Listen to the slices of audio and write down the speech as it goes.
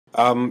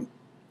Um,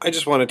 I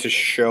just wanted to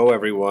show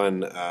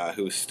everyone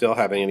who's still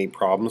having any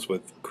problems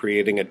with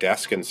creating a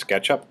desk in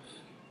SketchUp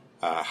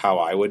how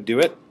I would do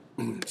it.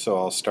 So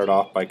I'll start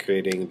off by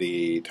creating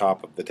the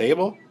top of the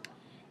table,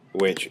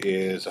 which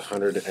is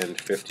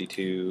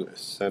 152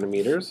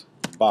 centimeters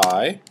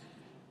by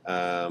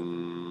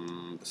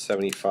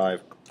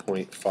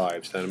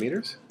 75.5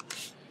 centimeters.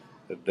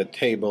 The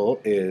table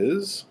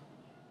is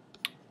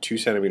 2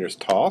 centimeters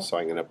tall, so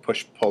I'm going to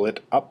pull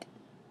it up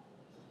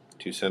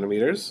 2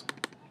 centimeters.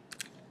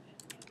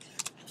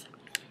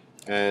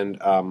 And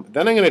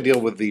then I'm going to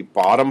deal with the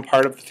bottom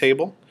part of the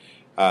table.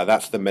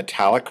 That's the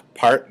metallic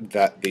part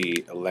that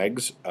the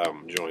legs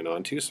join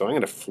onto. So I'm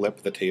going to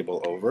flip the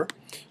table over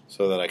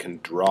so that I can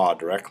draw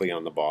directly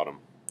on the bottom.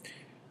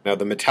 Now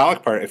the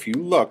metallic part, if you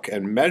look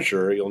and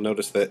measure, you'll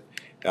notice that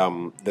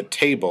the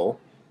table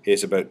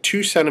is about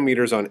 2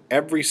 centimeters on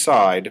every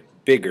side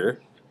bigger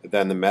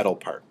than the metal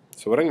part.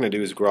 So what I'm going to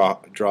do is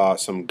draw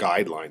some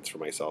guidelines for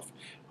myself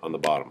on the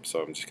bottom.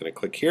 So I'm just going to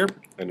click here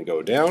and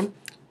go down.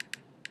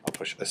 I'll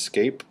push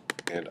escape,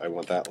 and I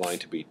want that line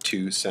to be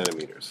 2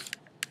 centimeters.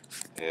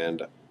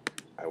 And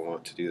I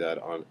want to do that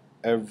on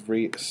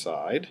every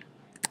side.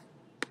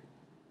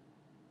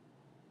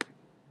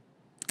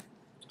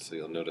 So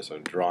you'll notice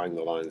I'm drawing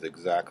the lines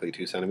exactly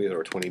 2 centimeters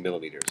or 20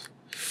 millimeters.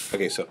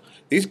 Okay, so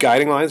these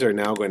guiding lines are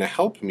now going to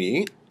help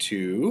me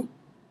to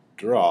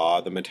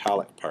draw the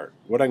metallic part.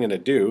 What I'm going to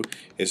do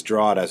is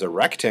draw it as a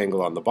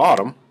rectangle on the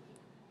bottom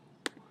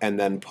and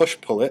then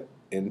pull it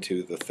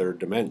into the third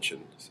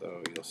dimension.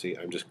 So you'll see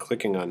I'm just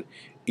clicking on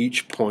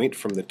each point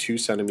from the 2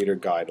 centimeter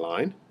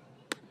guideline,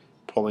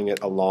 pulling it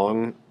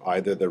along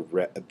either the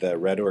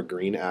red or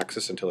green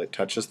axis until it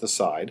touches the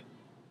side.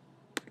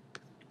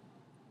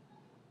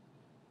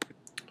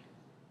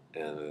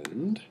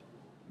 And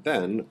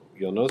then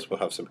you'll notice we'll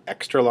have some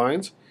extra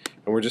lines,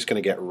 and we're just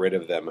going to get rid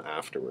of them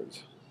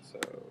afterwards. So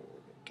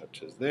it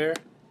touches there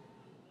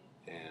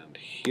and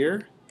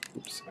here.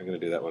 Oops, I'm going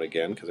to do that one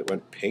again because it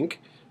went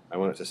pink. I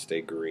want it to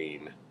stay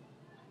green.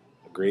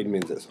 Green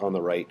means it's on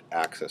the right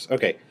axis.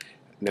 Okay,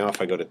 now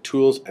if I go to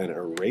Tools and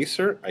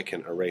Eraser, I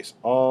can erase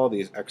all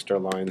these extra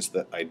lines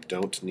that I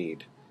don't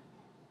need.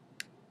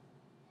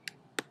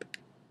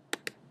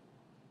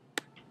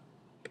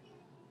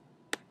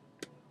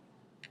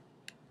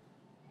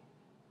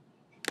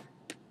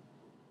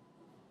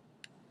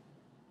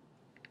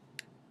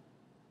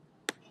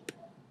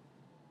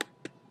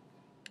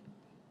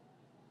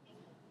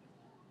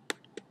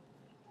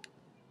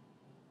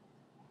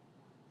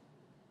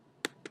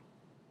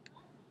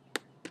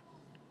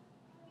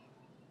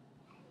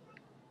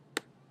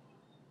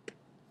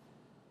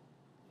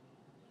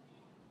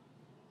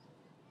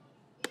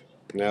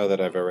 Now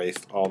that I've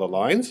erased all the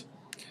lines,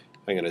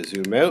 I'm going to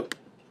zoom out,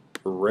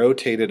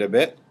 rotate it a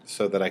bit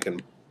so that I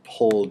can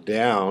pull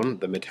down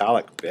the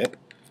metallic bit,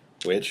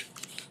 which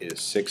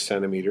is 6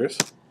 centimeters.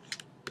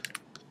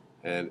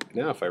 And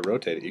now if I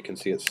rotate it, you can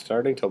see it's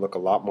starting to look a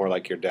lot more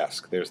like your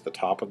desk. There's the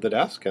top of the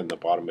desk and the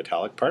bottom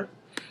metallic part.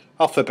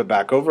 I'll flip it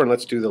back over and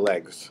let's do the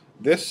legs.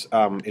 This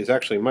is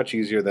actually much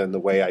easier than the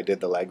way I did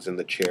the legs in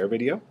the chair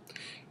video.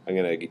 I'm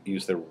going to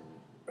use the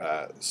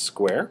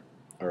square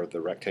or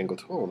the rectangle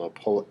tool, and I'll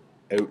pull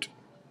out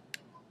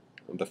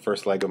the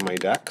first leg of my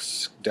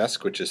desk,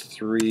 which is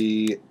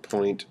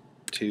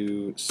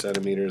 3.2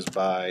 centimeters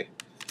by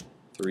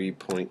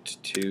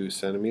 3.2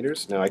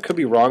 centimeters. Now I could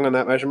be wrong on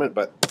that measurement,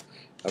 but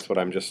that's what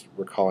I'm just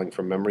recalling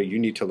from memory. You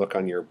need to look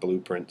on your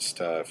blueprints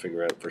to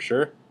figure out for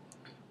sure.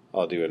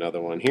 I'll do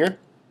another one here.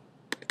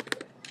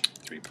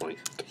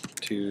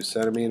 3.2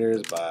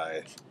 centimeters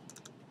by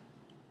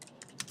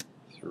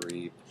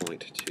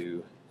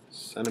 3.2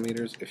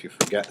 centimeters. If you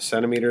forget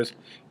centimeters,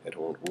 it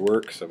won't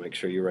work, so make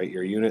sure you write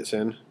your units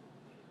in.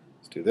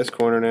 Let's do this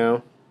corner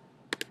now.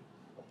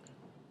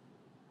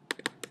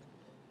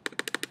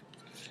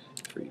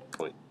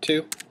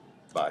 3.2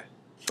 by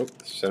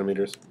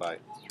centimeters by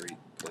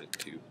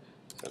 3.2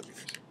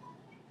 centimeters.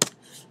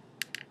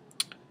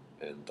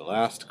 And the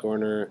last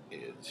corner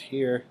is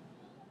here.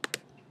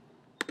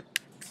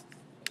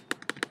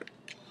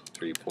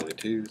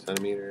 3.2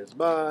 centimeters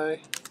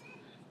by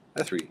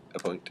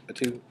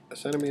 3.2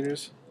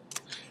 centimeters.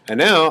 And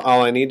now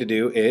all I need to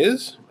do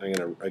is,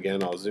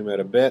 I'll zoom out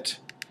a bit.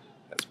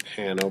 Let's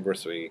pan over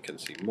so you can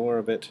see more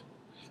of it.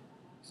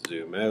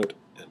 Zoom out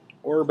and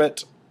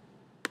orbit.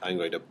 I'm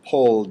going to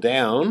pull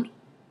down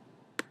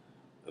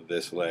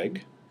this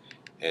leg,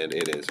 and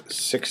it is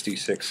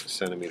 66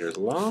 centimeters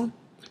long.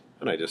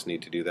 And I just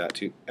need to do that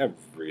to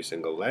every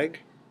single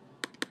leg.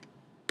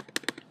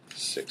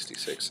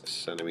 66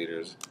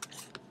 centimeters.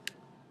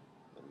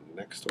 The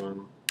next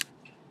one.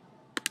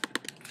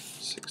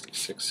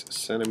 66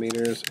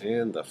 centimeters,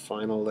 and the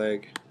final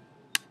leg,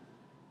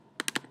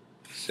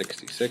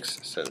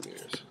 66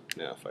 centimeters.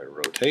 Now if I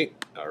rotate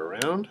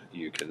around,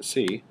 you can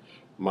see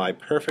my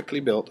perfectly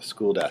built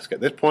school desk.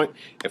 At this point,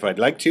 if I'd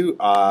like to,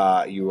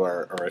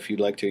 if you'd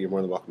like to, you're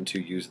more than welcome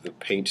to use the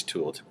paint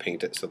tool to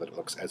paint it so that it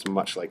looks as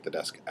much like the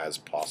desk as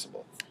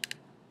possible.